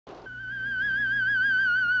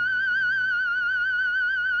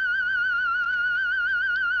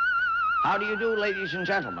How do you do, ladies and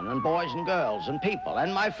gentlemen, and boys and girls, and people,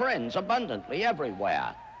 and my friends abundantly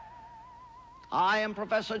everywhere? I am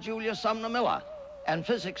Professor Julius Sumner Miller, and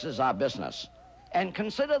physics is our business. And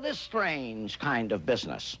consider this strange kind of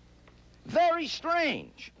business. Very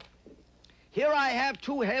strange. Here I have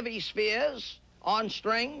two heavy spheres on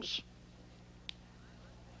strings,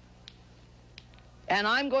 and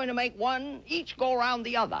I'm going to make one each go around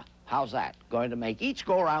the other. How's that? Going to make each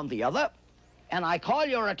go around the other, and I call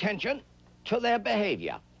your attention to their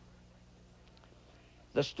behavior.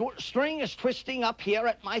 The string is twisting up here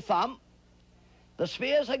at my thumb. The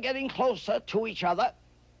spheres are getting closer to each other,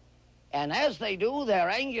 and as they do, their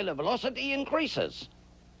angular velocity increases.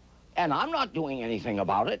 And I'm not doing anything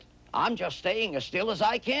about it. I'm just staying as still as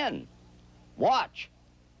I can. Watch.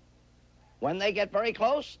 When they get very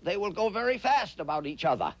close, they will go very fast about each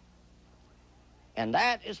other. And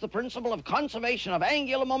that is the principle of conservation of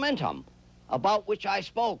angular momentum, about which I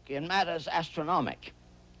spoke in matters astronomic.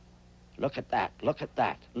 Look at that, look at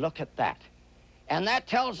that, look at that. And that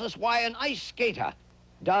tells us why an ice skater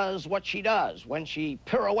does what she does when she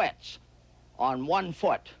pirouettes on one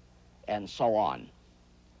foot and so on.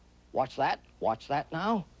 Watch that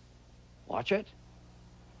now. Watch it.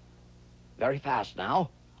 Very fast now.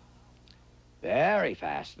 Very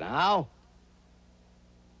fast now.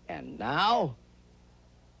 And now,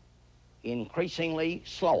 increasingly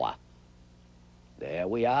slower. There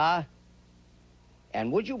we are.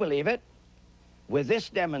 And would you believe it? With this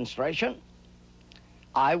demonstration,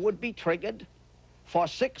 I would be triggered for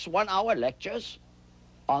 6 one-hour lectures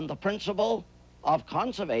on the principle of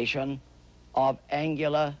conservation of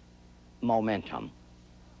angular momentum.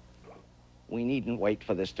 We needn't wait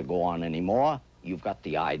for this to go on anymore. You've got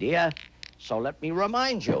the idea. So let me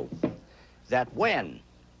remind you that when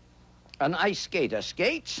an ice skater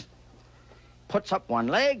skates, puts up one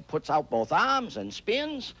leg, puts out both arms, and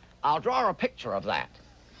spins, I'll draw a picture of that.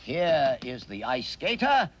 Here is the ice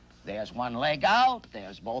skater. There's one leg out.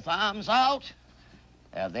 There's both arms out.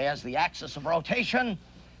 There's the axis of rotation.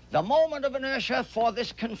 The moment of inertia for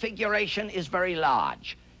this configuration is very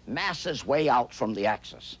large. Mass is way out from the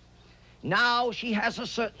axis. Now she has a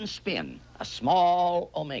certain spin, a small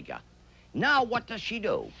omega. Now what does she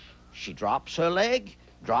do? She drops her leg,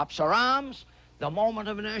 drops her arms. The moment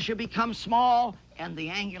of inertia becomes small, and the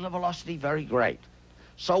angular velocity very great.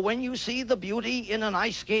 So when you see the beauty in an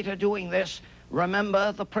ice skater doing this,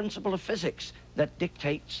 remember the principle of physics that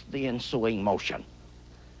dictates the ensuing motion.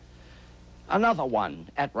 Another one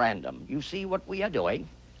at random. You see what we are doing?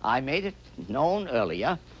 I made it known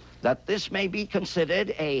earlier that this may be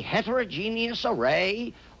considered a heterogeneous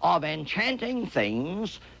array of enchanting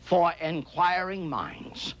things for inquiring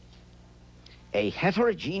minds. A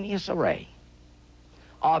heterogeneous array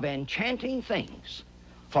of enchanting things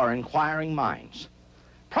for inquiring minds.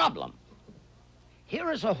 Problem.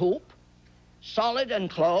 Here is a hoop, solid and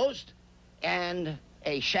closed, and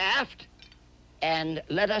a shaft, and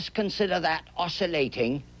let us consider that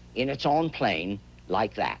oscillating in its own plane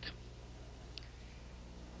like that.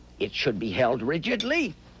 It should be held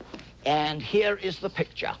rigidly, and here is the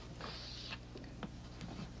picture.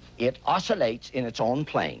 It oscillates in its own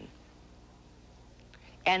plane.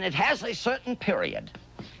 And it has a certain period,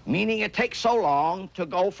 meaning it takes so long to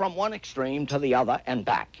go from one extreme to the other and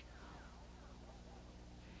back.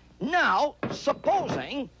 Now,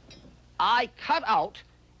 supposing I cut out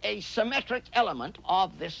a symmetric element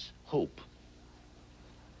of this hoop.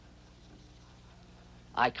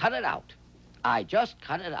 I cut it out. I just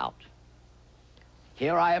cut it out.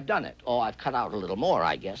 Here I have done it. Oh, I've cut out a little more,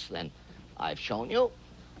 I guess, than I've shown you.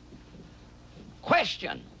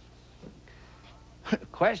 Question.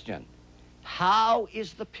 Question. How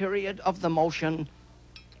is the period of the motion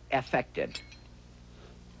affected?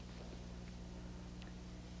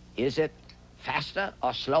 Is it faster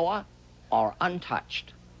or slower or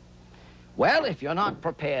untouched? Well, if you're not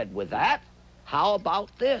prepared with that, how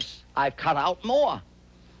about this? I've cut out more.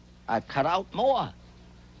 I've cut out more.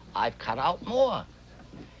 I've cut out more.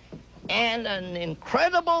 And an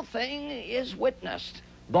incredible thing is witnessed,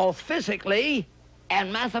 both physically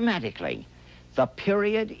and mathematically. The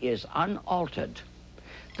period is unaltered.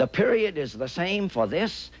 The period is the same for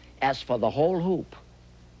this as for the whole hoop.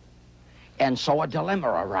 And so a dilemma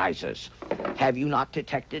arises. Have you not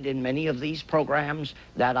detected in many of these programs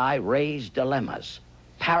that I raise dilemmas,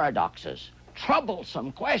 paradoxes,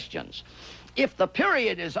 troublesome questions? If the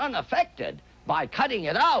period is unaffected by cutting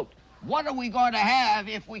it out, what are we going to have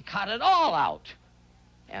if we cut it all out?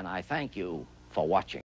 And I thank you for watching.